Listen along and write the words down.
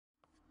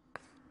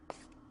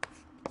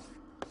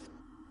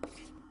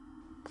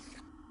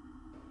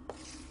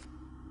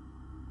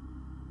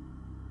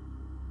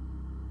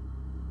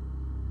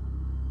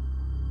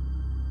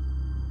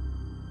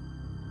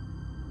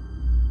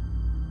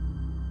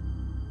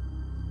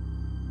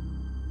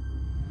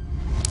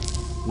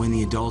When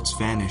the adults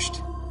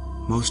vanished,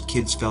 most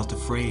kids felt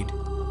afraid,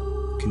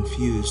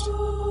 confused,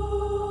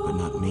 but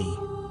not me.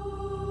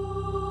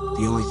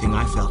 The only thing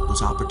I felt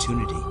was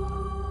opportunity.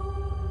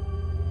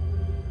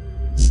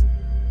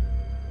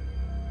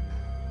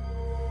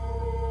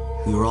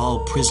 We were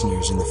all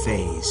prisoners in the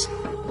phase,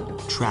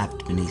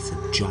 trapped beneath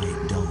a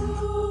giant dome.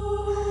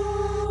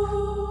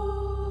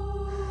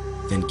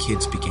 Then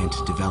kids began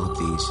to develop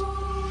these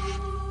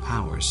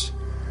powers.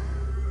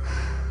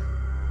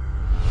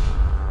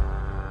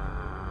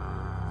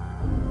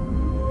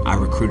 I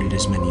recruited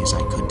as many as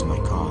I could to my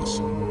cause,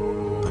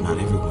 but not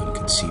everyone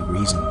could see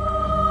reason.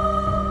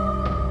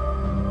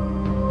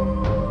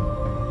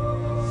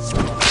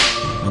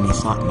 Many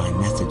thought my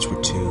methods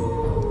were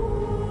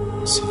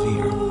too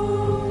severe.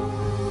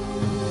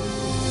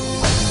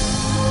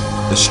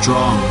 The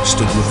strong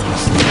stood with me.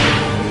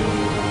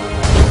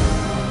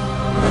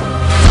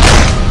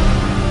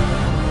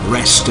 The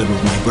rest stood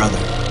with my brother,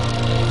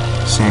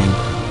 Sam,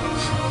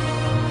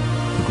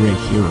 the great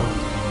hero.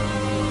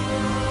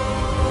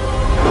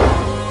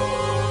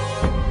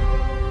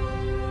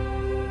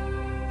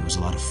 There was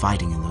a lot of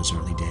fighting in those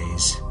early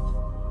days, a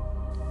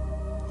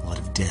lot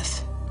of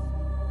death.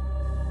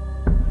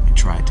 I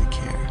tried to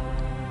care,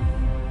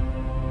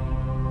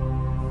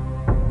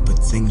 but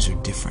things are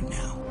different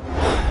now.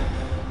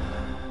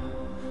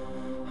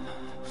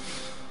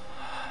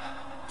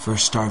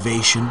 First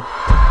starvation,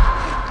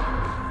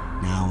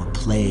 now a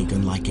plague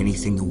unlike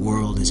anything the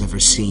world has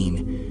ever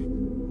seen.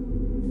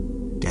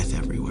 Death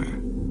everywhere.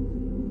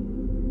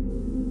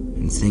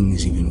 And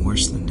things even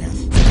worse than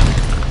death.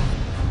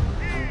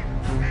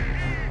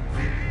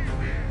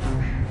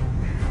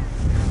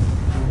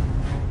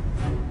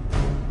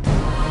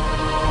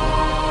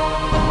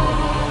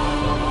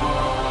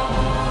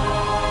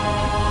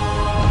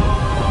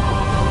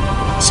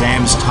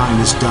 Sam's time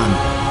is done.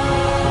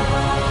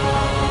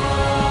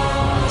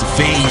 The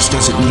phase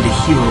doesn't need a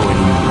hero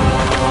anymore.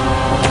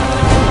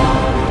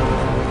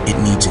 It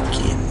needs a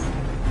kid.